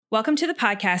Welcome to the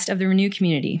podcast of the Renew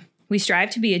Community. We strive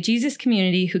to be a Jesus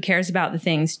community who cares about the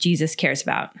things Jesus cares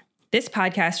about. This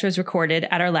podcast was recorded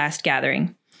at our last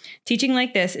gathering. Teaching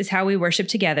like this is how we worship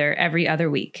together every other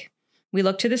week. We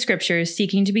look to the scriptures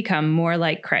seeking to become more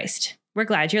like Christ. We're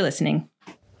glad you're listening.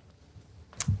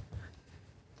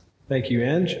 Thank you,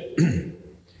 Ange.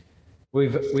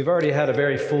 We've already had a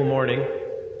very full morning,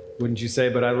 wouldn't you say?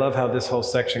 But I love how this whole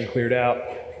section cleared out.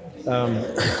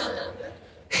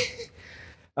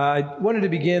 I wanted to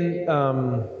begin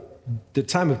the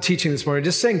time of teaching this morning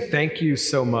just saying thank you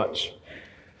so much.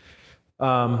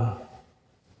 Mary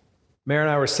and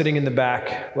I were sitting in the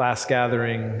back last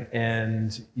gathering,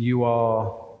 and you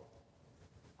all,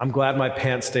 I'm glad my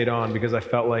pants stayed on because I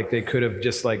felt like they could have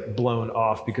just like blown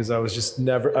off because I was just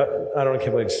never, I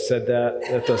can't believe I just said that.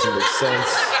 That doesn't make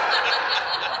sense.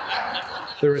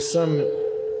 There was some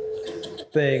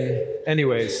thing.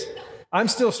 Anyways, I'm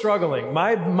still struggling.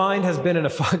 My mind has been in a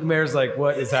fog. Mare's like,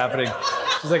 what is happening?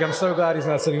 She's like, I'm so glad he's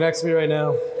not sitting next to me right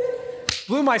now.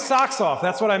 Blew my socks off.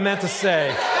 That's what I meant to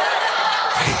say.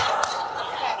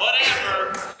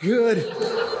 Whatever.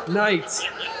 Good night.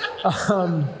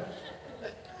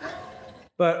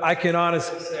 But I can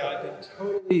honestly say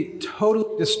I've been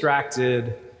totally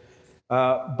distracted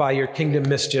by your kingdom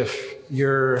mischief,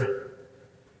 your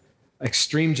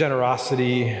extreme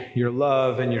generosity, your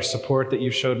love, and your support that you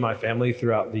showed my family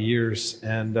throughout the years.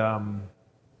 And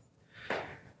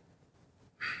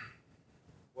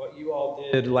what you all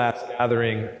did last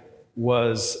gathering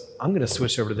was, I'm going to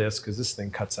switch over to this because this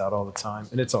thing cuts out all the time,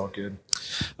 and it's all good.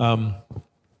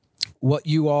 What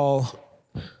you all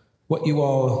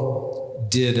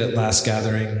did at last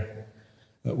gathering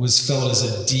was felt as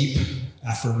a deep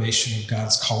affirmation of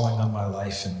God's calling on my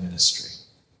life and ministry.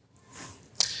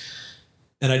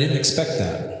 And I didn't expect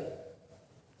that.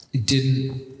 I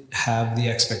didn't have the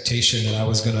expectation that I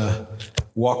was going to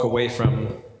walk away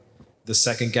from the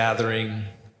second gathering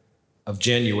of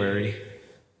January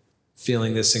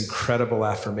feeling this incredible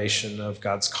affirmation of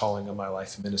God's calling on my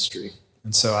life and ministry.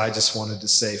 And so I just wanted to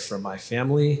say from my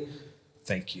family,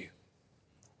 thank you.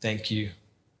 Thank you.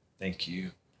 Thank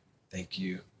you. Thank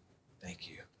you. Thank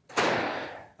you.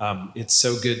 It's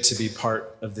so good to be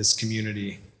part of this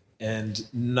community. And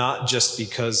not just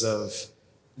because of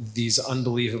these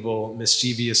unbelievable,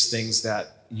 mischievous things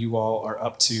that you all are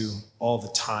up to all the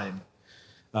time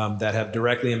that have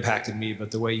directly impacted me, but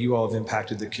the way you all have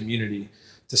impacted the community.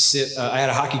 To sit, I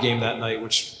had a hockey game that night,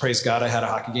 which, praise God, I had a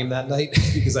hockey game that night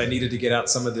because I needed to get out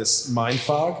some of this mind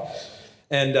fog.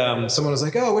 And someone was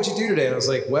like, oh, what'd you do today? And I was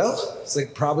like, well, it's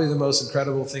like probably the most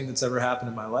incredible thing that's ever happened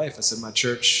in my life. I said, my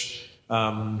church,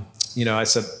 I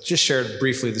said, just shared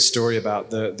briefly the story about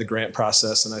the grant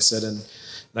process. And I said, and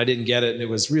I didn't get it. And it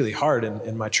was really hard.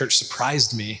 And my church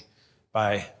surprised me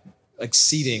by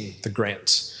exceeding the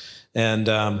grant. And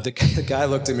the guy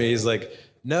looked at me, he's like,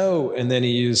 no. And then he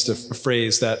used a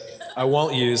phrase that I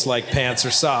won't use, like pants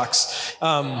or socks.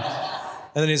 And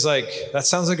then he's like, that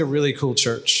sounds like a really cool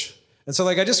church. And so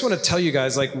I just want to tell you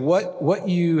guys, what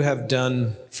you have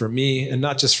done for me, and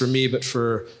not just for me, but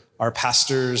for our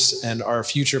pastors and our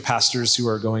future pastors who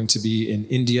are going to be in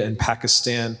India and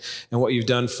Pakistan, and what you've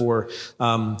done for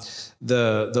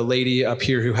the lady up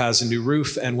here who has a new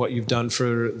roof, and what you've done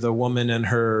for the woman and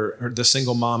the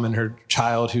single mom and her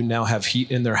child who now have heat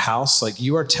in their house.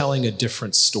 You are telling a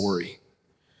different story.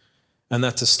 And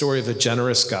that's a story of a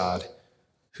generous God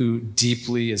who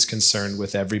deeply is concerned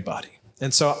with everybody.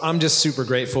 And so I'm just super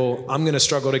grateful. I'm going to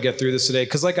struggle to get through this today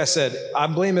because, like I said, I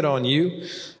blame it on you.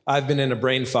 I've been in a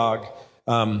brain fog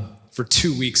for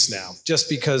 2 weeks now, just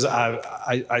because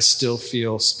I still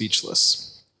feel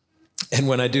speechless. And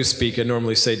when I do speak, I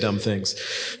normally say dumb things.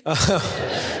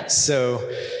 I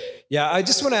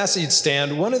just want to ask that you'd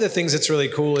stand. One of the things that's really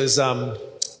cool is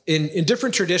in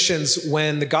different traditions,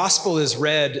 when the gospel is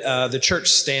read, the church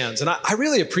stands. And I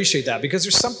really appreciate that because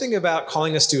there's something about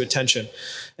calling us to attention.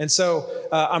 And so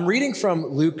I'm reading from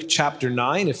Luke chapter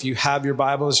 9. If you have your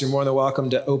Bibles, you're more than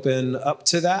welcome to open up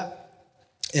to that.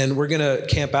 And we're going to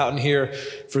camp out in here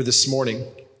for this morning.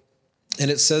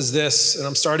 And it says this, and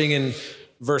I'm starting in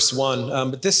verse 1.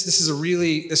 But this is a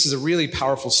really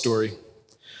powerful story.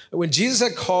 When Jesus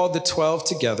had called the 12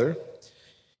 together,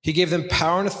 he gave them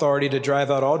power and authority to drive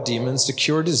out all demons, to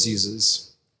cure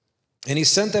diseases. And he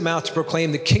sent them out to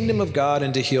proclaim the kingdom of God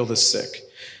and to heal the sick.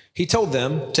 He told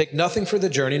them, take nothing for the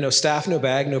journey, no staff, no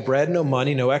bag, no bread, no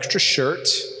money, no extra shirt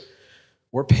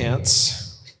or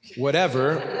pants,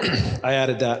 whatever. I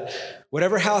added that.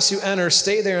 Whatever house you enter,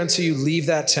 stay there until you leave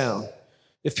that town.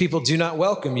 If people do not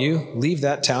welcome you, leave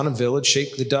that town and village,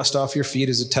 shake the dust off your feet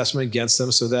as a testament against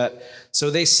them. So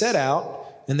they set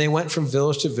out and they went from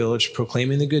village to village,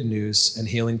 proclaiming the good news and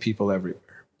healing people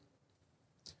everywhere.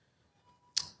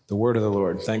 The word of the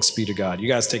Lord. Thanks be to God. You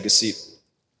guys take a seat.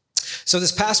 So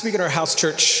this past week at our house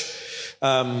churches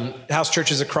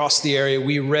across the area,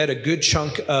 we read a good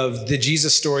chunk of the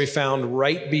Jesus story found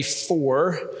right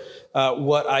before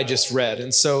what I just read.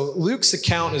 And so Luke's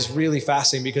account is really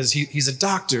fascinating because he's a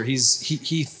doctor. He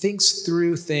thinks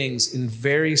through things in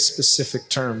very specific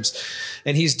terms.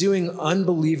 And he's doing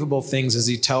unbelievable things as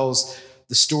he tells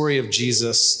the story of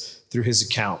Jesus through his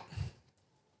account.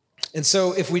 And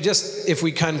so if we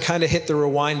kind of hit the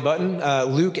rewind button,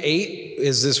 Luke 8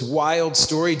 is this wild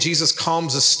story. Jesus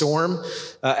calms a storm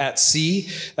at sea.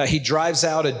 He drives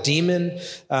out a demon.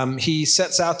 He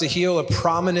sets out to heal a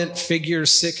prominent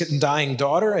figure's sick and dying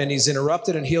daughter, and he's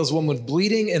interrupted and heals one with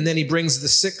bleeding. And then he brings the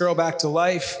sick girl back to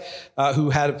life who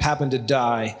had happened to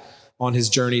die on his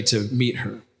journey to meet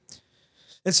her.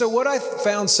 And so what I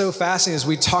found so fascinating as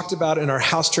we talked about in our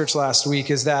house church last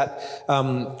week is that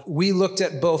we looked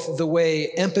at both the way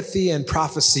empathy and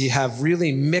prophecy have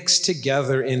really mixed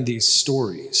together in these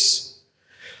stories.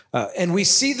 And we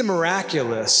see the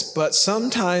miraculous, but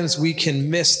sometimes we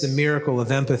can miss the miracle of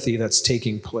empathy that's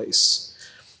taking place.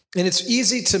 And it's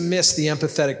easy to miss the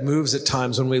empathetic moves at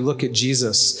times when we look at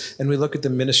Jesus and we look at the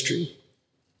ministry.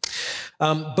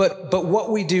 But what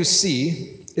we do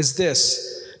see is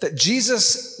this, that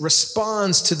Jesus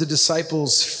responds to the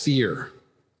disciples' fear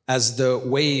as the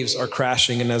waves are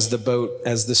crashing and as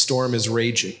the storm is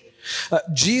raging.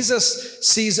 Jesus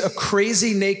sees a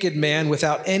crazy naked man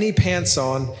without any pants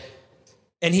on,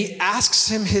 and he asks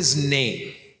him his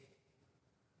name.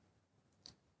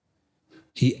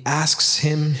 He asks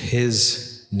him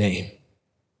his name.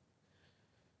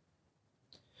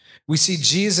 We see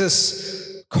Jesus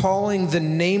calling the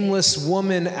nameless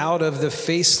woman out of the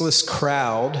faceless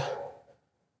crowd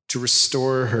to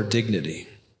restore her dignity.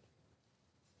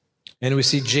 And we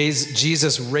see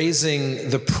Jesus raising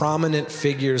the prominent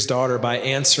figure's daughter by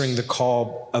answering the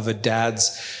call of a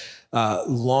dad's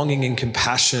longing and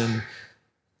compassion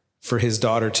for his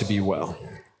daughter to be well.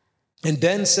 And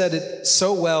Ben said it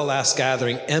so well last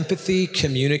gathering, empathy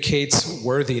communicates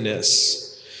worthiness.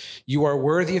 You are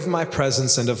worthy of my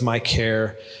presence and of my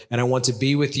care, and I want to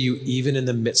be with you even in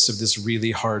the midst of this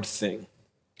really hard thing.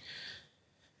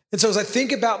 And so as I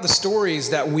think about the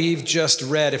stories that we've just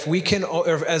read, if we can,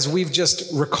 or as we've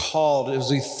just recalled,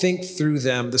 as we think through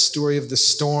them, the story of the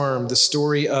storm, the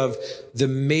story of the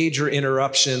major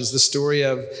interruptions, the story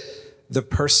of the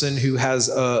person who has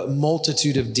a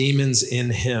multitude of demons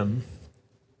in him,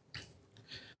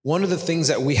 one of the things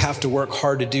that we have to work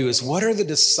hard to do is, what are the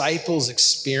disciples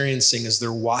experiencing as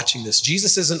they're watching this?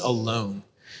 Jesus isn't alone.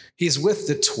 He's with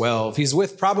the 12. He's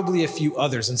with probably a few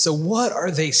others. And so what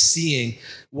are they seeing?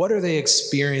 What are they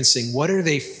experiencing? What are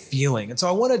they feeling? And so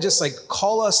I want to just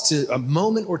call us to a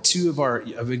moment or two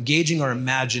of engaging our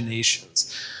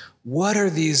imaginations. What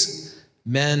are these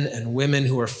men and women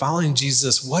who are following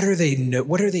Jesus? What are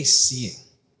they seeing?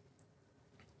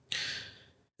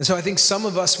 And so I think some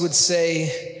of us would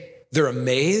say they're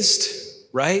amazed,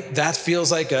 right? That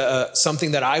feels like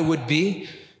something that I would be.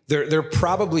 They're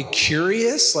probably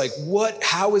curious,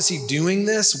 how is he doing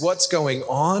this? What's going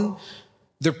on?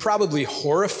 They're probably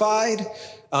horrified.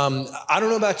 I don't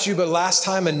know about you, but last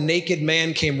time a naked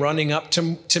man came running up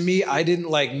to me, I didn't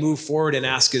move forward and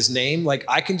ask his name.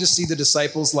 I can just see the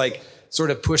disciples sort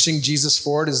of pushing Jesus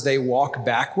forward as they walk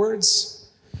backwards.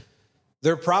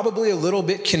 They're probably a little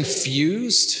bit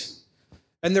confused,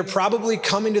 and they're probably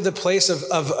coming to the place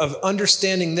of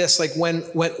understanding this.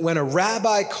 When a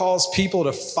rabbi calls people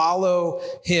to follow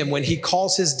him, when he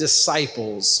calls his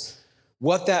disciples,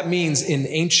 what that means in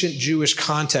ancient Jewish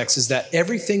context is that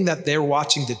everything that they're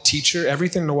watching the teacher,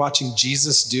 everything they're watching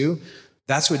Jesus do,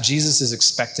 that's what Jesus is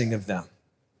expecting of them.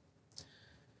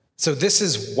 So this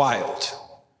is wild.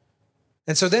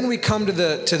 And so then we come to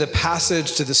the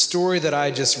passage, to the story that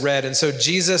I just read. And so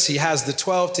Jesus, he has the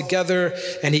 12 together,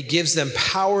 and he gives them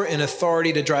power and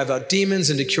authority to drive out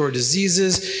demons and to cure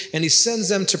diseases. And he sends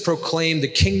them to proclaim the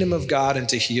kingdom of God and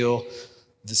to heal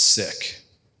the sick.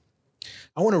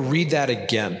 I want to read that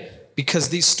again, because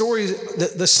these stories,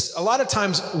 a lot of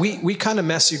times we kind of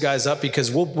mess you guys up,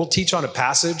 because we'll teach on a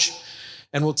passage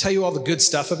and we'll tell you all the good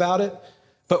stuff about it.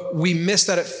 But we miss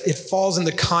that it falls in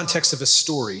the context of a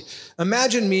story.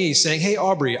 Imagine me saying, hey,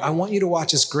 Aubrey, I want you to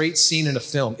watch this great scene in a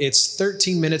film. It's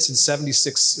 13 minutes and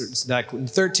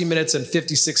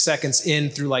 56 seconds in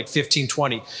through 15,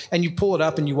 20. And you pull it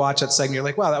up and you watch that segment. You're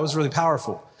like, wow, that was really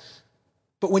powerful.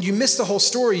 But when you miss the whole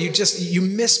story, you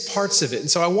miss parts of it. And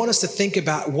so I want us to think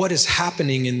about what is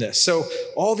happening in this. So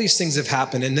all these things have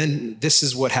happened, and then this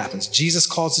is what happens. Jesus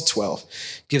calls the 12,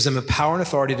 gives them a power and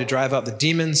authority to drive out the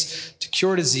demons, to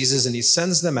cure diseases, and he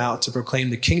sends them out to proclaim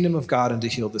the kingdom of God and to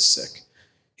heal the sick.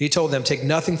 He told them, take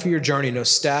nothing for your journey, no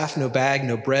staff, no bag,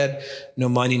 no bread, no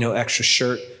money, no extra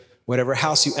shirt. Whatever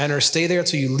house you enter, stay there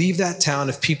until you leave that town.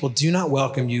 If people do not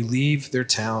welcome you, leave their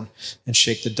town and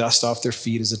shake the dust off their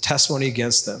feet as a testimony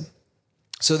against them.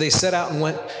 So they set out and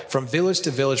went from village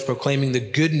to village, proclaiming the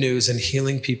good news and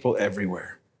healing people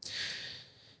everywhere.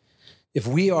 If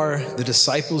we are the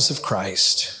disciples of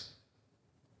Christ,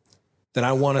 then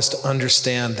I want us to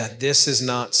understand that this is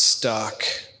not stuck.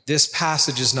 This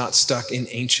passage is not stuck in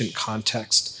ancient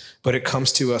context, but it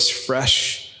comes to us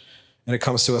fresh. And it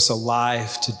comes to us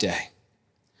alive today.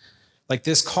 Like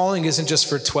this calling isn't just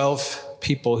for 12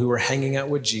 people who are hanging out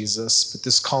with Jesus, but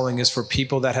this calling is for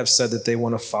people that have said that they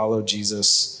want to follow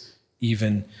Jesus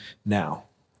even now.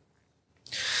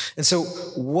 And so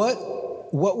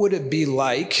what would it be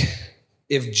like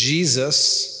if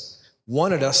Jesus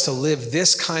wanted us to live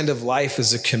this kind of life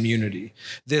as a community?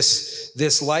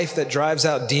 This life that drives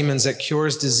out demons, that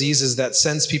cures diseases, that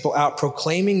sends people out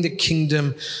proclaiming the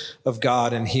kingdom of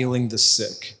God and healing the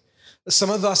sick. Some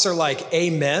of us are like,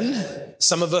 amen.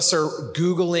 Some of us are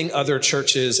Googling other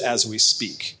churches as we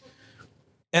speak.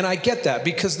 And I get that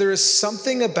because there is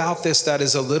something about this that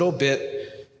is a little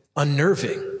bit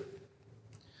unnerving.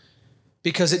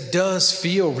 Because it does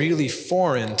feel really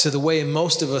foreign to the way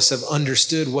most of us have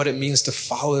understood what it means to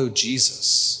follow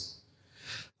Jesus.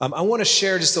 I want to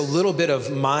share just a little bit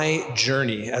of my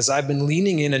journey as I've been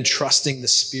leaning in and trusting the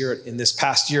Spirit in this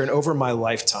past year and over my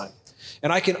lifetime.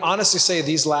 And I can honestly say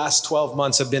these last 12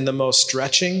 months have been the most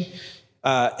stretching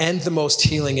and the most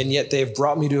healing, and yet they've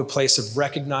brought me to a place of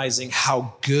recognizing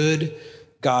how good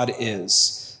God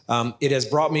is. It has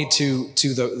brought me to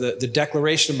the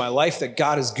declaration of my life that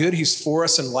God is good, he's for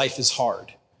us, and life is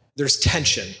hard. There's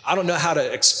tension. I don't know how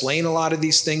to explain a lot of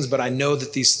these things, but I know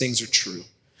that these things are true.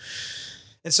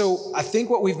 And so I think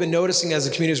what we've been noticing as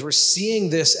a community is we're seeing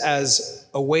this as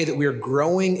a way that we are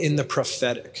growing in the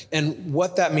prophetic. And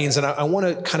what that means, and I want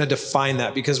to kind of define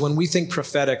that, because when we think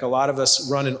prophetic, a lot of us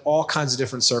run in all kinds of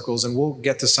different circles, and we'll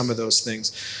get to some of those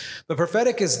things. But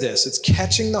prophetic is this: it's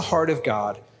catching the heart of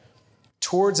God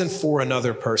towards and for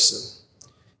another person.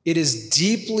 It is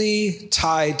deeply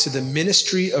tied to the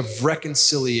ministry of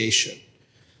reconciliation.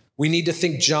 We need to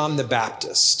think John the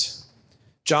Baptist.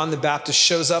 John the Baptist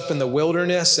shows up in the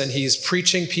wilderness and he's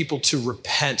preaching people to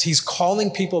repent. He's calling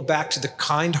people back to the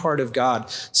kind heart of God,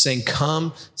 saying,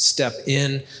 come, step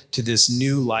in to this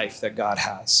new life that God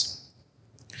has.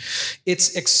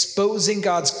 It's exposing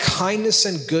God's kindness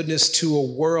and goodness to a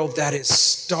world that is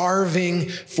starving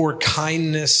for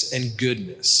kindness and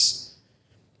goodness.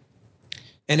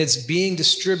 And it's being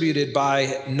distributed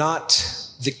by not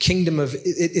the kingdom of,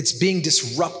 it's being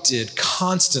disrupted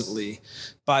constantly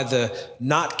by the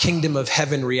not kingdom of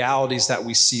heaven realities that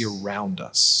we see around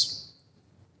us.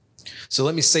 So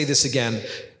let me say this again.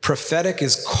 Prophetic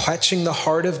is catching the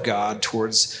heart of God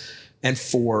towards and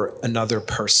for another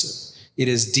person. It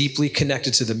is deeply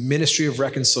connected to the ministry of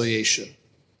reconciliation.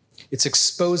 It's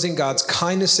exposing God's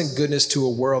kindness and goodness to a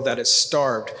world that is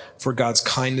starved for God's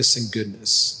kindness and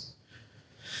goodness.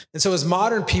 And so as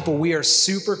modern people, we are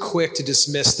super quick to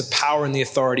dismiss the power and the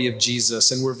authority of Jesus.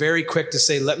 And we're very quick to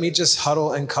say, let me just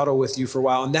huddle and cuddle with you for a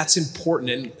while. And that's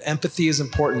important. And empathy is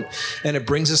important. And it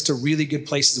brings us to really good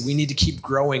places. We need to keep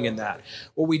growing in that.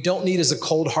 What we don't need is a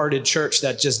cold-hearted church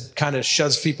that just kind of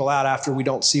shoves people out after we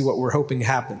don't see what we're hoping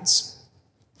happens.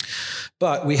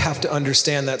 But we have to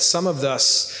understand that some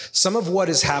of what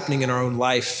is happening in our own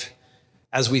life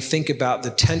as we think about the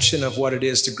tension of what it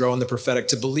is to grow in the prophetic,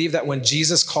 to believe that when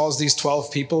Jesus calls these 12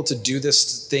 people to do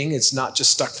this thing, it's not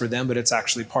just stuck for them, but it's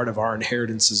actually part of our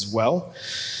inheritance as well.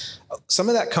 Some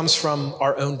of that comes from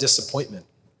our own disappointment.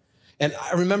 And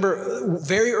I remember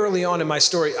very early on in my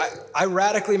story, I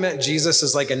radically met Jesus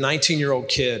as like a 19-year-old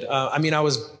kid. I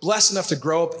was blessed enough to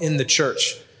grow up in the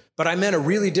church, but I met a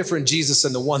really different Jesus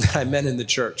than the one that I met in the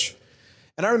church.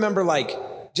 And I remember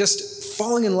just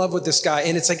falling in love with this guy.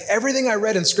 And it's like everything I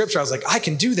read in scripture, I was like, I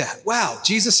can do that. Wow,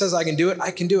 Jesus says I can do it.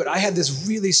 I can do it. I had this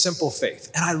really simple faith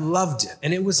and I loved it.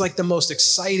 And it was like the most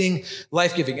exciting,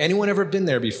 life-giving. Anyone ever been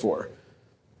there before?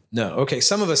 No. Okay,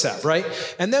 some of us have, right?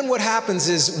 And then what happens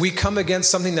is we come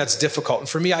against something that's difficult. And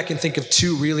for me, I can think of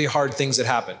two really hard things that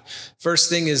happened. First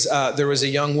thing is there was a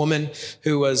young woman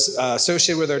who was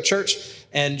associated with our church,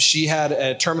 and she had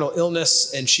a terminal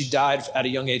illness, and she died at a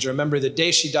young age. I remember the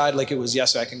day she died like it was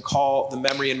yesterday. I can call the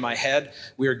memory in my head.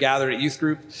 We were gathered at youth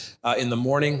group in the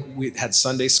morning. We had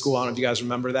Sunday school. I don't know if you guys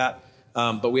remember that.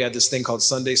 But we had this thing called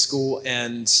Sunday school,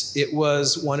 and it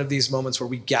was one of these moments where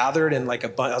we gathered and I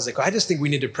was like, I just think we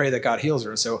need to pray that God heals her.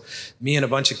 And so me and a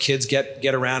bunch of kids get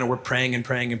around and we're praying and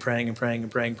praying and praying and praying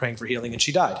and praying for healing, and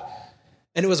she died.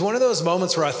 And it was one of those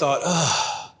moments where I thought,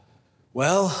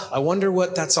 well, I wonder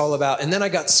what that's all about. And then I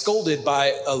got scolded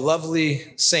by a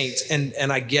lovely saint,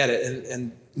 and I get it.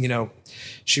 And you know,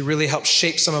 she really helped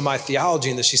shape some of my theology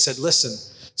in that she said, listen,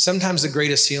 sometimes the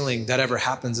greatest healing that ever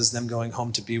happens is them going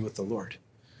home to be with the Lord.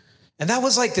 And that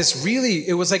was like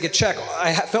it was like a check.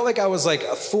 I felt like I was like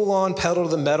a full-on pedal to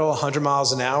the metal, 100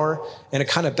 miles an hour, and it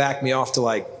kind of backed me off to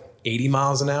like 80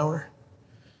 miles an hour.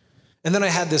 And then I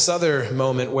had this other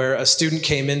moment where a student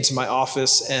came into my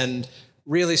office and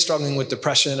really struggling with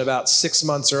depression. About 6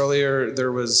 months earlier,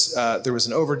 there was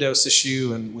an overdose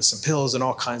issue and with some pills and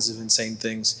all kinds of insane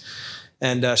things.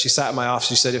 And she sat in my office.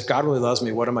 She said, if God really loves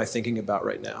me, what am I thinking about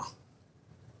right now?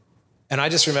 And I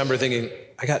just remember thinking,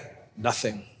 I got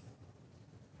nothing.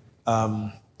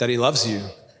 That he loves you.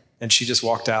 And she just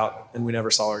walked out and we never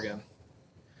saw her again.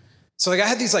 So I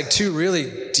had these two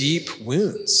really deep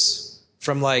wounds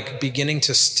from beginning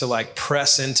to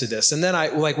press into this. And then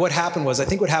what happened was, I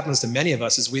think what happens to many of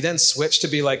us is we then switch to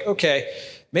be like, okay,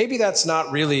 maybe that's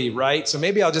not really right. So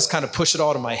maybe I'll just kind of push it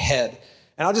all to my head.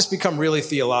 And I'll just become really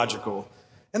theological.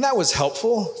 And that was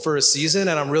helpful for a season,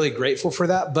 and I'm really grateful for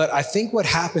that. But I think what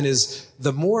happened is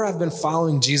the more I've been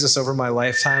following Jesus over my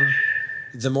lifetime,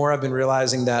 the more I've been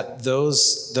realizing that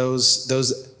those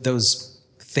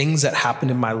things that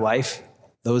happened in my life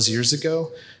those years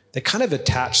ago, they kind of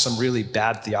attached some really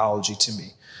bad theology to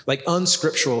me, like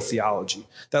unscriptural theology.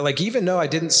 That even though I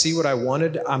didn't see what I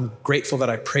wanted, I'm grateful that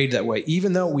I prayed that way.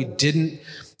 Even though I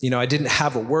didn't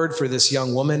have a word for this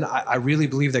young woman, I really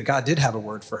believe that God did have a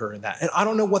word for her in that. And I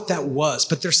don't know what that was,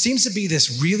 but there seems to be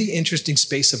this really interesting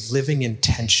space of living in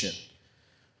tension.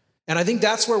 And I think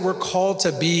that's where we're called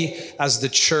to be as the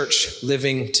church,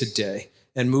 living today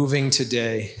and moving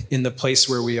today in the place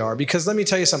where we are. Because let me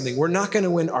tell you something, we're not going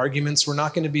to win arguments. We're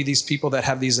not going to be these people that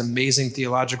have these amazing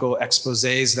theological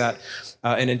exposés that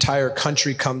an entire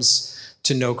country comes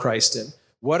to know Christ in.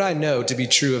 What I know to be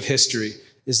true of history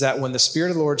is that when the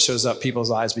Spirit of the Lord shows up, people's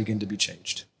lives begin to be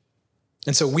changed.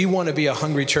 And so we want to be a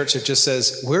hungry church that just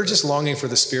says, we're just longing for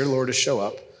the Spirit of the Lord to show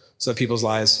up so that people's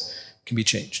lives can be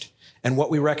changed. And what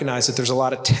we recognize that there's a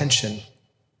lot of tension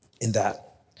in that.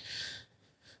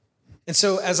 And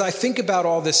so as I think about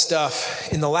all this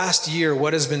stuff, in the last year,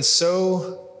 what has been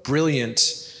so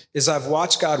brilliant is I've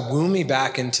watched God woo me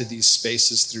back into these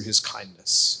spaces through his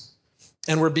kindness.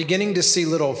 And we're beginning to see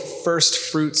little first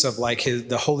fruits of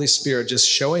the Holy Spirit just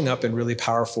showing up in really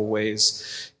powerful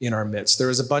ways in our midst. There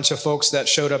was a bunch of folks that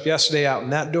showed up yesterday out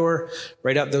in that door,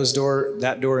 right out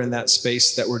that door in that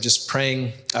space, that were just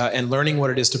praying and learning what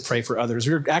it is to pray for others.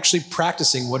 We were actually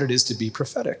practicing what it is to be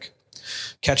prophetic,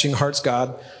 catching hearts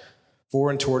God for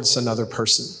and towards another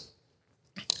person.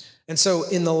 And so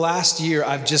in the last year,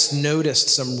 I've just noticed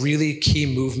some really key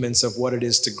movements of what it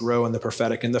is to grow in the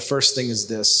prophetic. And the first thing is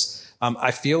this.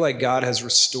 I feel like God has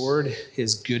restored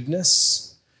his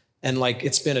goodness, and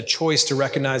it's been a choice to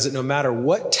recognize that no matter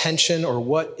what tension or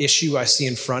what issue I see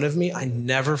in front of me, I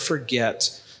never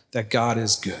forget that God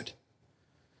is good.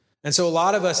 And so a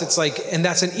lot of us, and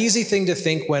that's an easy thing to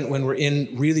think when we're in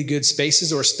really good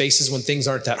spaces or spaces when things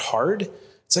aren't that hard.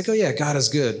 It's oh yeah, God is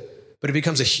good. But it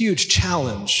becomes a huge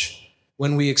challenge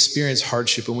when we experience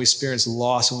hardship, when we experience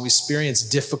loss, when we experience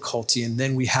difficulty, and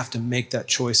then we have to make that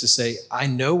choice to say, I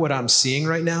know what I'm seeing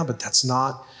right now, but that's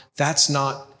not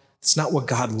what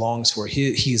God longs for.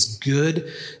 He is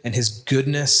good, and his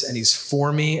goodness, and he's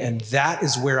for me, and that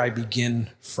is where I begin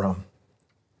from.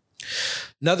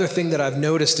 Another thing that I've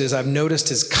noticed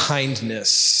his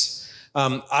kindness.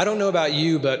 I don't know about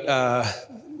you, but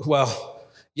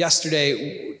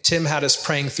yesterday, Tim had us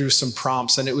praying through some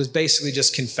prompts, and it was basically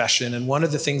just confession. And one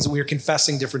of the things, we were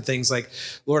confessing different things like,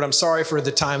 Lord, I'm sorry for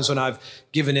the times when I've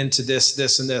given into this,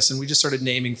 this, and this. And we just started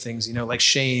naming things, like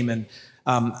shame. And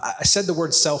I said the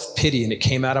word self-pity, and it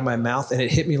came out of my mouth, and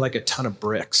it hit me like a ton of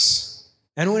bricks.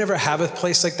 Anyone ever have a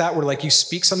place like that where you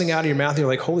speak something out of your mouth, and you're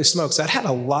like, holy smokes, that had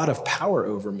a lot of power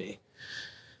over me.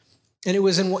 And it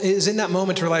was in that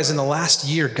moment to realize in the last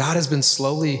year, God has been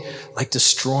slowly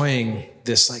destroying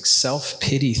this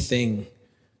self-pity thing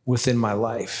within my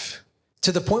life.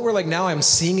 to the point where like now I'm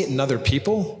seeing it in other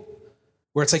people,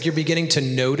 where it's like you're beginning to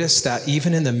notice that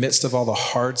even in the midst of all the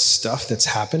hard stuff that's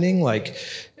happening, like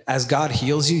as God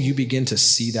heals you, you begin to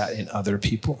see that in other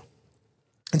people.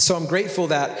 And so I'm grateful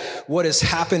that what has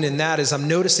happened in that is I'm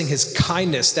noticing his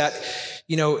kindness, that,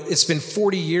 you know, it's been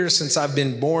 40 years since I've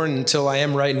been born until I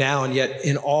am right now. And yet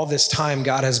in all this time,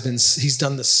 he's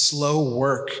done the slow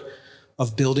work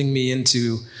of building me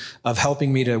of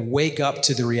helping me to wake up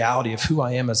to the reality of who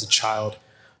I am as a child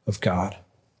of God.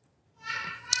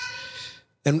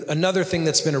 And another thing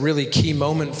that's been a really key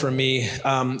moment for me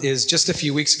is just a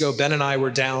few weeks ago, Ben and I were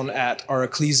down at our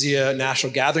Ecclesia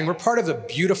National Gathering. We're part of a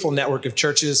beautiful network of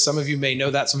churches. Some of you may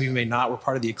know that, some of you may not. We're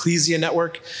part of the Ecclesia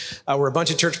Network. We're a bunch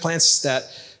of church plants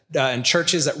and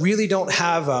churches that really don't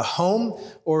have a home,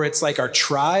 or it's like our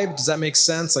tribe. Does that make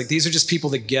sense? Like these are just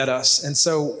people that get us. And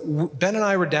so Ben and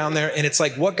I were down there, and it's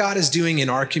like what God is doing in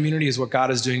our community is what God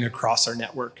is doing across our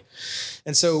network.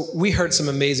 And so we heard some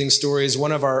amazing stories.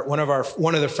 One of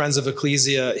the friends of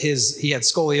Ecclesia, he had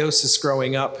scoliosis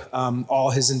growing up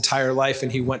all his entire life,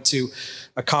 and he went to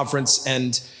a conference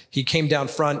and he came down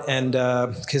front, and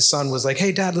his son was like,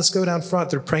 "Hey, Dad, let's go down front.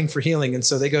 They're praying for healing." And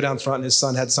so they go down front, and his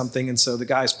son had something, and so the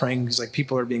guy's praying. He's like,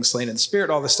 "People are being slain in the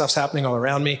spirit. All this stuff's happening all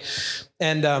around me,"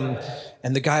 and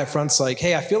the guy up front's like,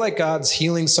 "Hey, I feel like God's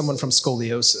healing someone from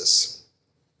scoliosis."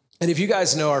 And if you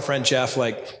guys know our friend Jeff,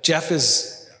 like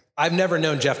I've never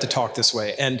known Jeff to talk this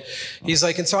way. And he's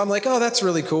like, and so I'm like, "Oh, that's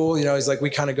really cool." You know, he's like, we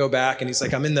kind of go back, and he's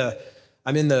like, I'm in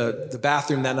the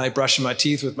bathroom that night brushing my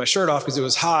teeth with my shirt off because it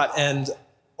was hot. And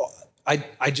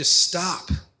I just stop.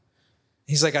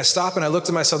 He's like, I stop and I looked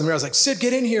at myself in the mirror. I was like, "Sid,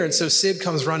 get in here." And so Sid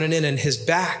comes running in, and his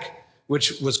back,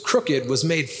 which was crooked, was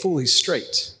made fully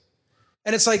straight.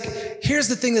 And it's like, here's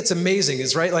the thing that's amazing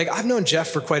is, right, like I've known Jeff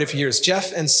for quite a few years.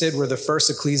 Jeff and Sid were the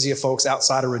first Ecclesia folks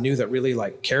outside of Renew that really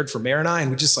like cared for Mary and I.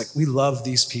 And we love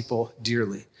these people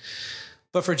dearly.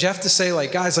 But for Jeff to say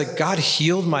like, guys, like God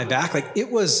healed my back. Like it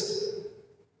was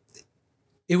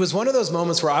one of those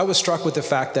moments where I was struck with the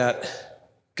fact that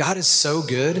God is so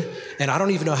good, and I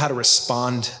don't even know how to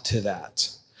respond to that.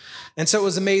 And so it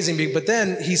was amazing. But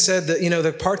then he said that, you know,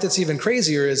 the part that's even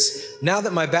crazier is now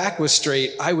that my back was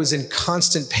straight, I was in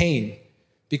constant pain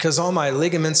because all my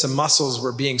ligaments and muscles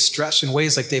were being stretched in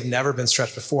ways like they've never been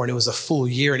stretched before. And it was a full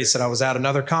year. And he said, I was at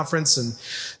another conference,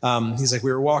 and he's like,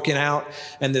 we were walking out,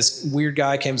 and this weird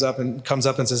guy comes up and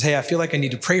says, "Hey, I feel like I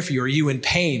need to pray for you. Are you in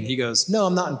pain?" He goes, "No,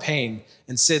 I'm not in pain."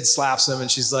 And Sid slaps him, and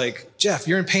she's like, "Jeff,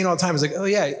 you're in pain all the time." He's like, "Oh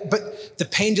yeah." But the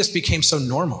pain just became so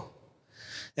normal.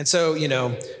 And so, you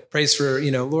know, praise for, you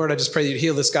know, Lord, I just pray that you'd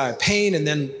heal this guy of pain. And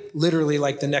then literally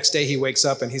like the next day he wakes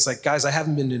up and he's like, "Guys, I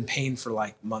haven't been in pain for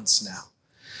like months now."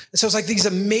 And so it's like these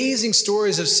amazing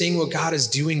stories of seeing what God is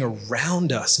doing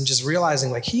around us and just realizing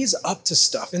like he's up to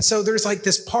stuff. And so there's like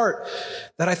this part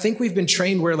that I think we've been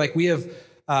trained where like we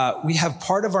have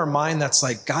part of our mind that's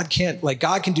like God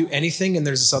can do anything. And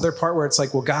there's this other part where it's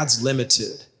like, well, God's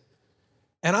limited.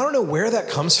 And I don't know where that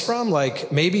comes from, like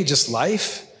maybe just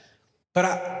life. But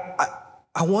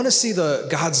I want to see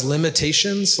God's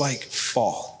limitations like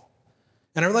fall.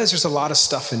 And I realize there's a lot of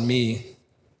stuff in me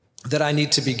that I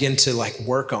need to begin to like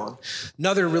work on.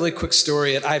 Another really quick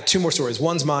story. I have two more stories.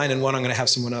 One's mine and one I'm going to have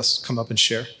someone else come up and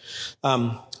share.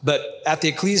 But at the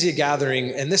Ecclesia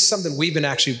gathering, and this is something we've been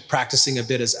actually practicing a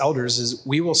bit as elders, is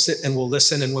we will sit and we'll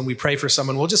listen. And when we pray for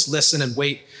someone, we'll just listen and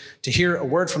wait to hear a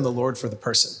word from the Lord for the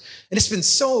person. And it's been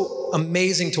so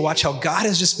amazing to watch how God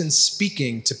has just been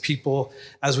speaking to people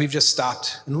as we've just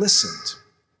stopped and listened.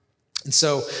 And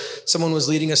so someone was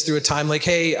leading us through a time like,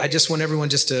 "Hey, I just want everyone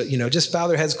just to, you know, just bow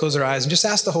their heads, close their eyes, and just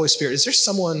ask the Holy Spirit, is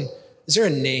there a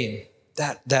name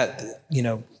that you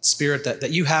know, Spirit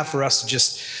that you have for us to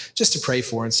just to pray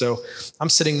for?" And so I'm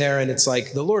sitting there, and it's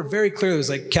like the Lord very clearly was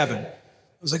like, "Kevin."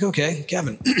 I was like, "Okay,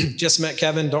 Kevin." Just met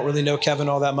Kevin, don't really know Kevin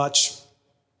all that much.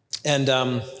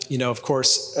 And, you know, of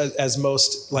course, as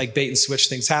most like bait and switch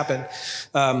things happen,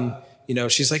 you know,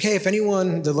 she's like, "Hey, if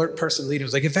anyone," the alert person leader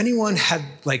was like, "If anyone had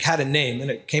a name," and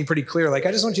it came pretty clear, like,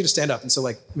 "I just want you to stand up." And so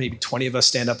like maybe 20 of us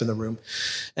stand up in the room.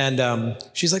 And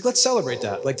she's like, "Let's celebrate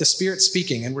that. Like the Spirit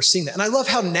speaking." And we're seeing that. And I love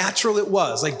how natural it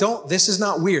was. Like, this is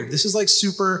not weird. This is like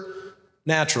super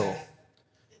natural.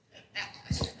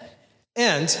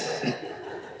 And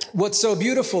what's so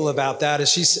beautiful about that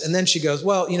is and then she goes,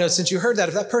 "Well, you know, since you heard that,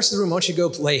 if that person's in the room, why don't you go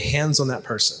lay hands on that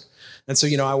person?" And so,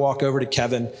 you know, I walk over to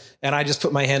Kevin and I just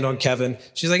put my hand on Kevin.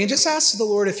 She's like, "And just ask the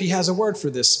Lord if he has a word for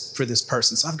this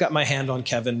person." So I've got my hand on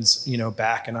Kevin's, you know,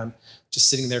 back, and I'm just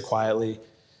sitting there quietly.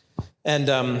 And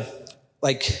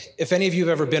like, if any of you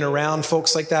have ever been around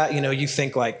folks like that, you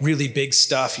think like really big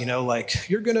stuff, like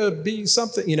you're going to be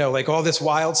something, like all this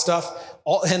wild stuff.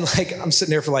 And like, I'm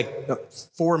sitting there for like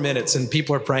 4 minutes and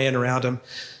people are praying around him.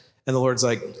 And the Lord's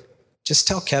like, just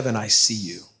tell Kevin I see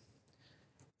you.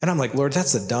 And I'm like, Lord,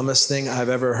 that's the dumbest thing I've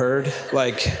ever heard.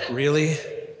 Like, really?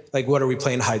 Like, what are we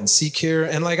playing hide and seek here?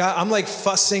 And like, I'm like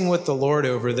fussing with the Lord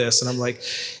over this. And I'm like,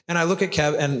 and I look at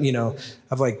Kevin and,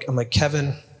 I'm like,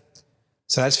 Kevin,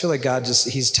 so I just feel like God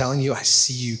he's telling you, I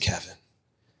see you, Kevin.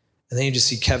 And then you just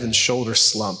see Kevin's shoulder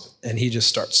slump and he just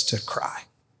starts to cry.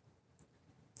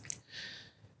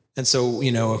 And so,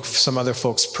 some other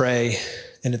folks pray.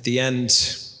 And at the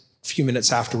end, a few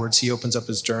minutes afterwards, he opens up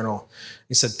his journal.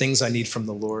 He said, things I need from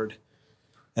the Lord.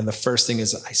 And the first thing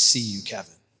is, I see you,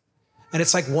 Kevin. And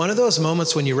it's like one of those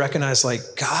moments when you recognize like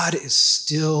God is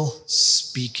still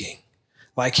speaking.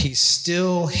 Like he's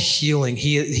still healing.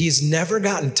 He's never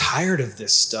gotten tired of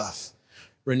this stuff,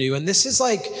 Renew. And this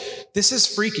is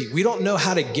freaky. We don't know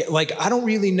how to I don't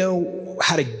really know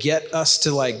how to get us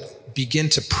to like begin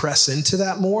to press into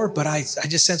that more, but I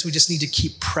just sense we just need to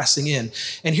keep pressing in.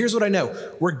 And here's what I know.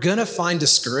 We're going to find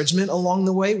discouragement along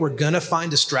the way. We're going to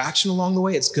find distraction along the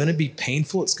way. It's going to be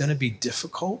painful. It's going to be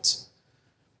difficult.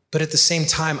 But at the same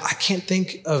time, I can't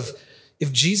think of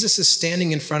if Jesus is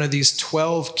standing in front of these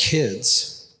 12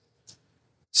 kids,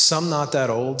 some not that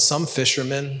old, some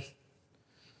fishermen,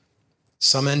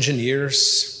 some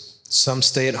engineers, some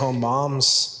stay-at-home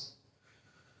moms,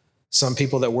 some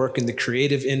people that work in the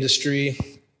creative industry,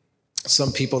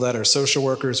 some people that are social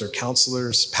workers or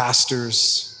counselors,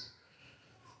 pastors,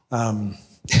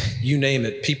 you name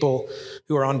it, people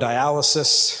who are on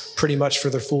dialysis pretty much for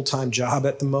their full-time job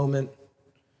at the moment.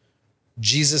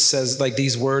 Jesus says, like,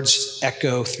 these words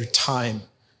echo through time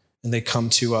and they come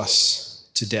to us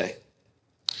today.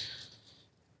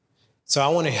 So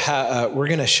we're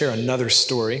going to share another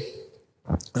story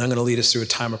and I'm going to lead us through a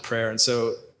time of prayer. And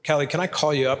so, Kelly, can I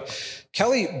call you up?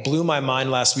 Kelly blew my mind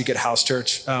last week at House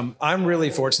Church. I'm really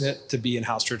fortunate to be in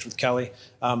House Church with Kelly.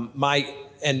 And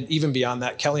even beyond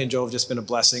that, Kelly and Joel have just been a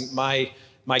blessing. My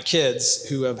kids,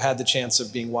 who have had the chance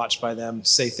of being watched by them,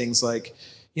 say things like,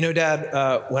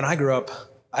 Dad, when I grow up,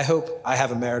 I hope I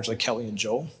have a marriage like Kelly and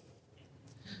Joel.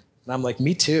 And I'm like,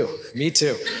 me too.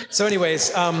 So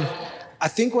anyways, I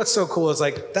think what's so cool is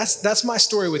like, that's my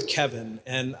story with Kevin.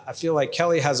 And I feel like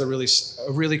Kelly has a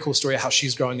really cool story of how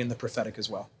she's growing in the prophetic as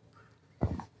well.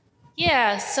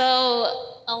 Yeah,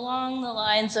 so along the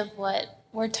lines of what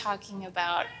we're talking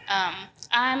about,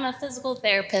 I'm a physical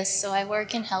therapist, so I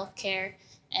work in healthcare.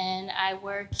 And I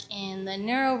work in the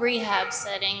neuro rehab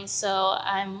setting, so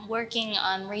I'm working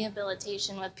on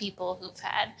rehabilitation with people who've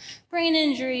had brain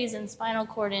injuries and spinal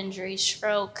cord injuries,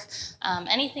 stroke,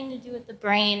 anything to do with the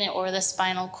brain or the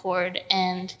spinal cord.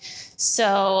 And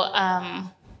so,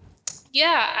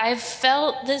 I've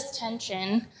felt this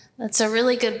tension. That's a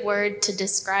really good word to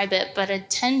describe it, but a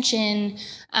tension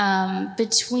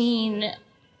between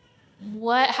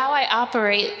how I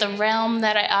operate, the realm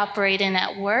that I operate in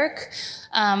at work,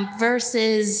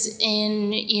 versus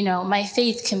in, my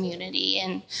faith community.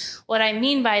 And what I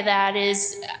mean by that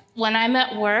is when I'm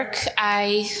at work,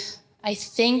 I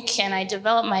think and I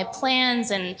develop my plans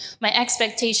and my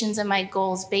expectations and my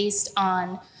goals based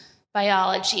on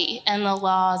biology and the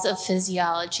laws of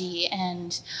physiology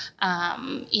and,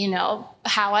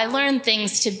 how I learn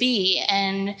things to be.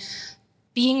 And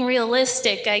being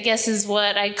realistic, I guess, is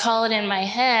what I call it in my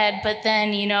head. But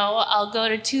then, I'll go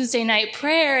to Tuesday night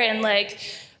prayer and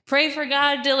pray for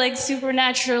God to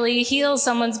supernaturally heal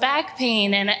someone's back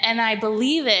pain. And I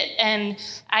believe it and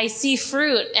I see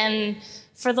fruit. And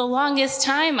for the longest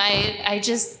time,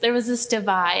 there was this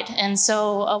divide. And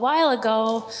so a while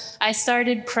ago, I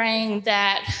started praying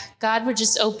that God would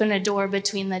just open a door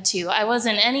between the two. I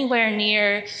wasn't anywhere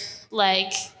near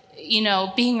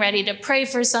being ready to pray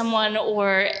for someone,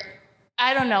 or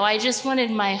I don't know. I just wanted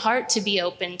my heart to be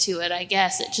open to it, I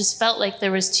guess. It just felt like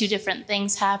there was two different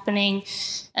things happening.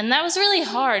 And that was really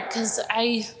hard because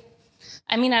I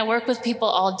work with people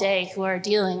all day who are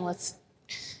dealing with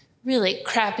really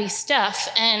crappy stuff.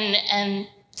 And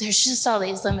there's just all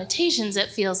these limitations, it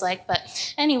feels like.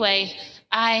 But anyway,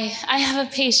 I have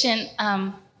a patient.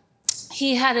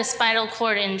 He had a spinal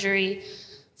cord injury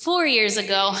 4 years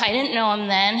ago. I didn't know him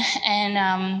then,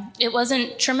 and it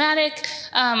wasn't traumatic,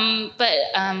 but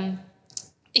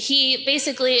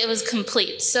it was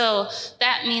complete. So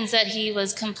that means that he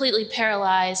was completely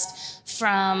paralyzed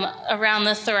from around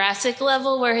the thoracic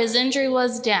level where his injury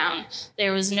was down.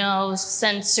 There was no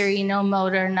sensory, no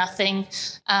motor, nothing.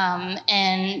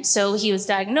 And so he was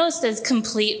diagnosed as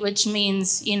complete, which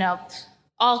means,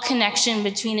 all connection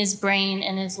between his brain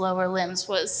and his lower limbs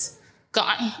was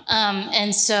gone.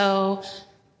 And so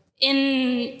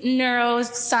in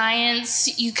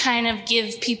neuroscience, you kind of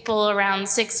give people around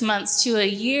 6 months to a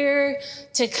year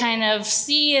to kind of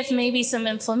see if maybe some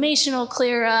inflammation will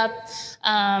clear up,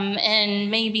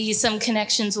 and maybe some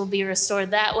connections will be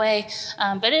restored that way.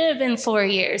 But it had been 4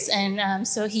 years, and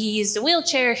so he used a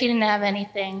wheelchair. He didn't have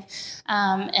anything.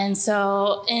 And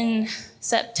so in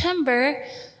September,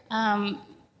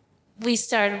 we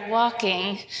started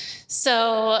walking.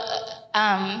 So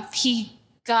he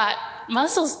got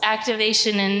muscle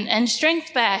activation and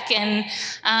strength back, and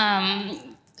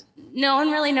no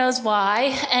one really knows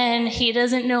why, and he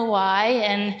doesn't know why,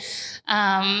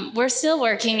 and we're still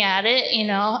working at it,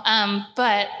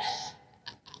 but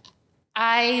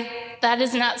that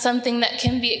is not something that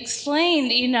can be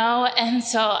explained, and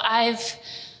so I've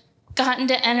gotten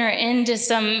to enter into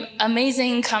some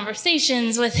amazing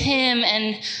conversations with him,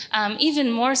 and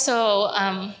even more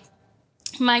so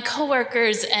my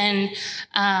coworkers, and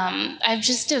I've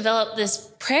just developed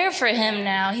this prayer for him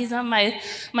now. He's on my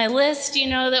list,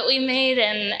 that we made,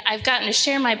 and I've gotten to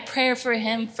share my prayer for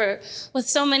him with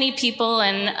so many people,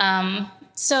 and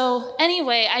so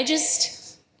anyway, I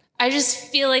just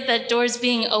feel like that door's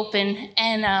being open,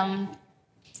 and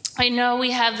I know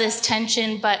we have this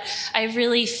tension, but I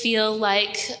really feel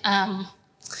like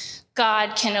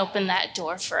God can open that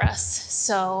door for us.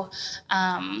 So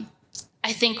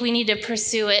I think we need to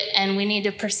pursue it, and we need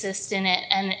to persist in it,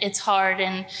 and it's hard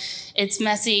and it's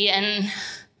messy, and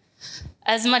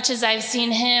as much as I've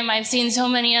seen him, I've seen so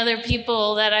many other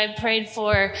people that I've prayed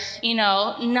for,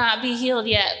 not be healed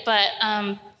yet,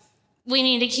 but we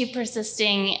need to keep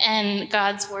persisting, and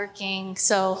God's working.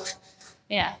 So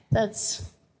yeah, that's...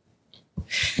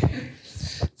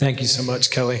 Thank you so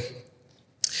much, Kelly.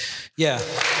 Yeah.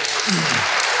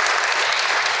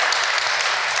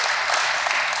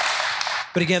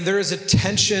 But again, there is a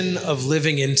tension of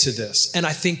living into this. And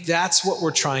I think that's what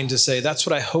we're trying to say. That's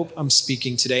what I hope I'm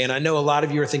speaking today. And I know a lot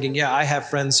of you are thinking, yeah, I have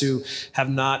friends who have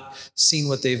not seen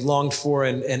what they've longed for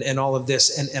and all of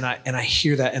this. And I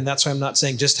hear that. And that's why I'm not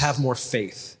saying just have more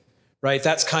faith, right?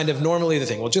 That's kind of normally the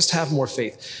thing. Well, just have more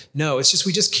faith. No, it's just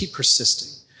we just keep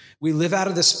persisting. We live out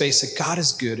of this space that God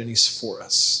is good and he's for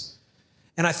us.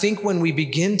 And I think when we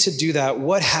begin to do that,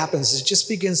 what happens is it just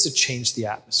begins to change the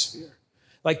atmosphere.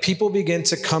 Like people begin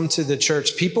to come to the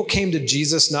church. People came to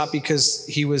Jesus not because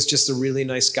he was just a really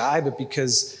nice guy, but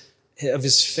because of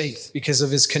his faith, because of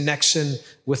his connection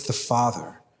with the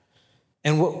Father.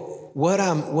 And what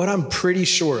I'm pretty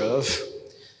sure of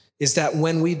is that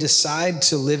when we decide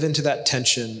to live into that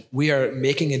tension, we are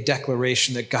making a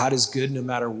declaration that God is good no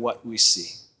matter what we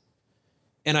see.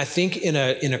 And I think in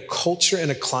a culture,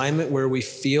 in a climate where we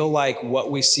feel like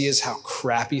what we see is how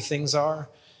crappy things are,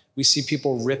 we see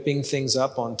people ripping things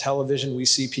up on television. We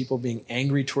see people being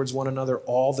angry towards one another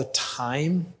all the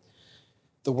time.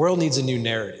 The world needs a new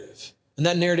narrative. And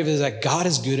that narrative is that God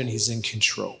is good and he's in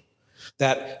control.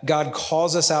 That God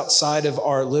calls us outside of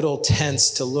our little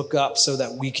tents to look up so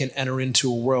that we can enter into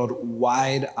a world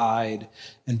wide-eyed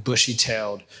and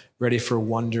bushy-tailed, ready for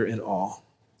wonder and awe.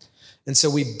 And so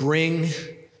we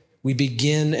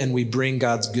begin and we bring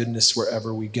God's goodness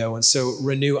wherever we go. And so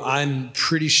Renew, I'm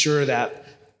pretty sure that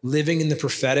living in the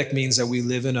prophetic means that we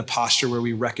live in a posture where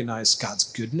we recognize God's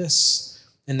goodness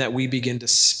and that we begin to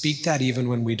speak that even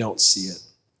when we don't see it.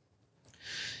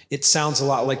 It sounds a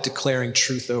lot like declaring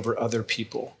truth over other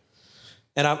people.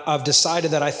 And I've decided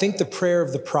that I think the prayer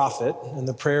of the prophet and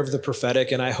the prayer of the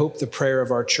prophetic, and I hope the prayer of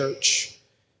our church,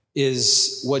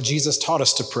 is what Jesus taught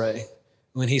us to pray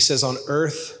when he says, on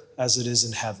earth as it is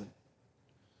in heaven.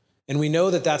 And we know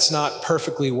that that's not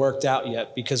perfectly worked out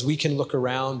yet because we can look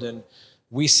around and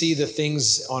we see the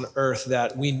things on earth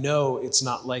that we know it's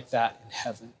not like that in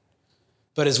heaven.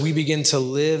 But as we begin to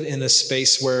live in a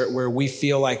space where we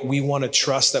feel like we want to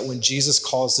trust that when Jesus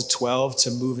calls the 12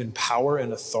 to move in power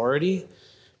and authority,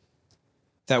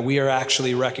 that we are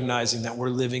actually recognizing that we're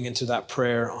living into that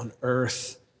prayer on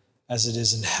earth as it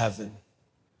is in heaven.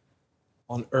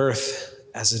 On earth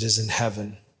as it is in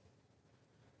heaven.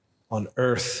 On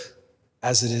earth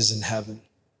as it is in heaven.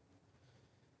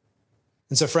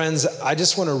 And so, friends, I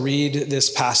just want to read this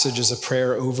passage as a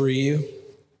prayer over you.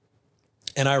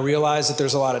 And I realize that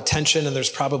there's a lot of tension and there's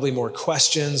probably more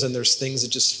questions and there's things that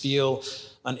just feel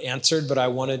unanswered, but I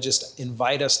want to just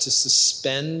invite us to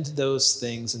suspend those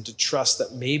things and to trust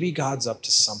that maybe God's up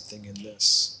to something in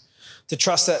this. To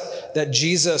trust that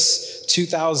Jesus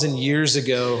 2,000 years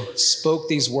ago spoke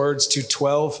these words to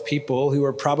 12 people who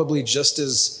are probably just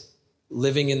as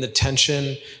living in the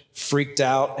tension, freaked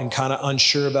out, and kind of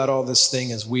unsure about all this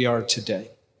thing as we are today.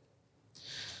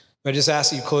 I just ask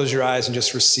that you close your eyes and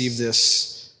just receive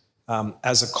this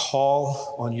as a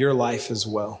call on your life as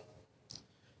well.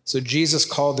 So Jesus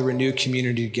called the Renew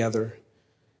community together,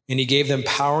 and he gave them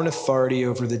power and authority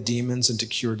over the demons and to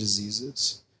cure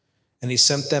diseases. And he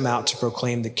sent them out to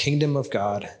proclaim the kingdom of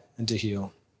God and to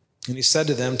heal. And he said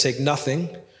to them, take nothing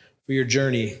for your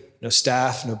journey, no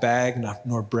staff, no bag,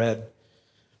 nor bread.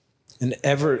 And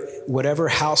whatever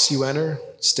house you enter,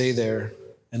 stay there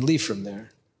and leave from there.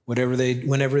 Whenever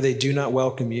they do not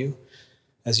welcome you,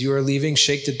 as you are leaving,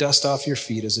 shake the dust off your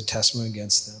feet as a testimony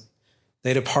against them.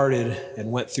 They departed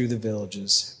and went through the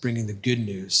villages, bringing the good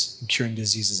news and curing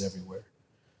diseases everywhere.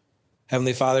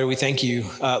 Heavenly Father, we thank you.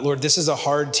 Lord, this is a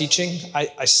hard teaching,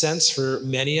 I sense, for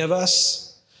many of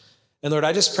us. And Lord,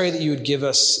 I just pray that you would give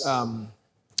us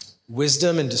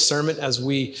wisdom and discernment as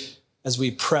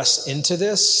we press into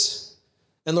this.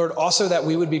 And Lord, also that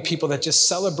we would be people that just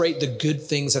celebrate the good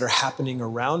things that are happening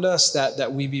around us,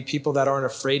 that we be people that aren't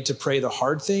afraid to pray the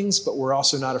hard things, but we're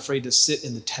also not afraid to sit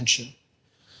in the tension.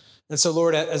 And so,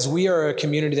 Lord, as we are a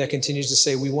community that continues to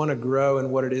say we want to grow in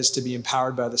what it is to be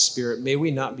empowered by the Spirit, may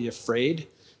we not be afraid.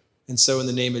 And so in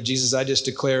the name of Jesus, I just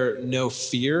declare no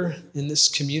fear in this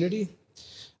community.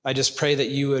 I just pray that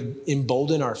you would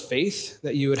embolden our faith,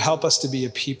 that you would help us to be a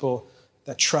people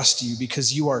that trust you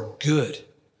because you are good.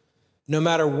 No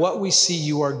matter what we see,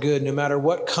 you are good. No matter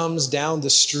what comes down the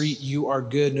street, you are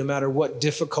good. No matter what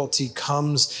difficulty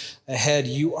comes ahead,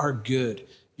 you are good.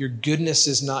 Your goodness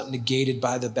is not negated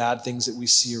by the bad things that we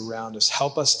see around us.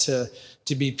 Help us to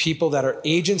be people that are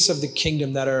agents of the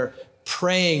kingdom, that are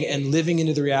praying and living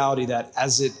into the reality that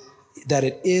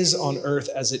it is on earth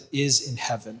as it is in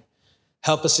heaven.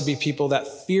 Help us to be people that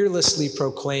fearlessly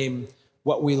proclaim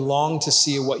what we long to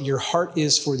see, what your heart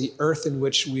is for the earth in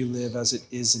which we live as it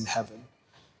is in heaven.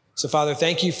 So, Father,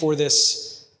 thank you for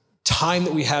this time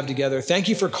that we have together. Thank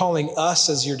you for calling us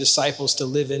as your disciples to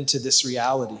live into this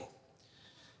reality.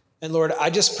 And Lord, I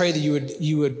just pray that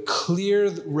you would clear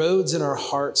roads in our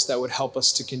hearts that would help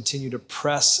us to continue to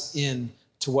press in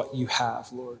to what you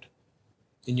have, Lord.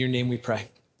 In your name we pray.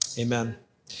 Amen.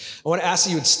 I want to ask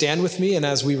that you would stand with me, and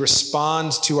as we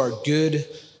respond to our good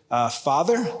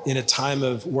Father in a time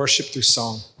of worship through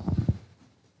song.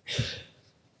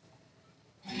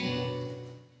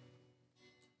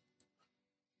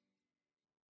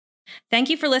 Thank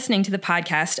you for listening to the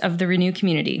podcast of the Renew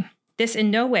community. This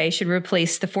in no way should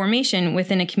replace the formation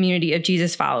within a community of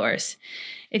Jesus followers.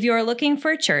 If you are looking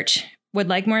for a church, would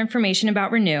like more information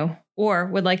about Renew, or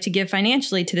would like to give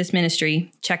financially to this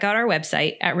ministry, check out our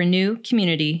website at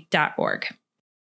renewcommunity.org.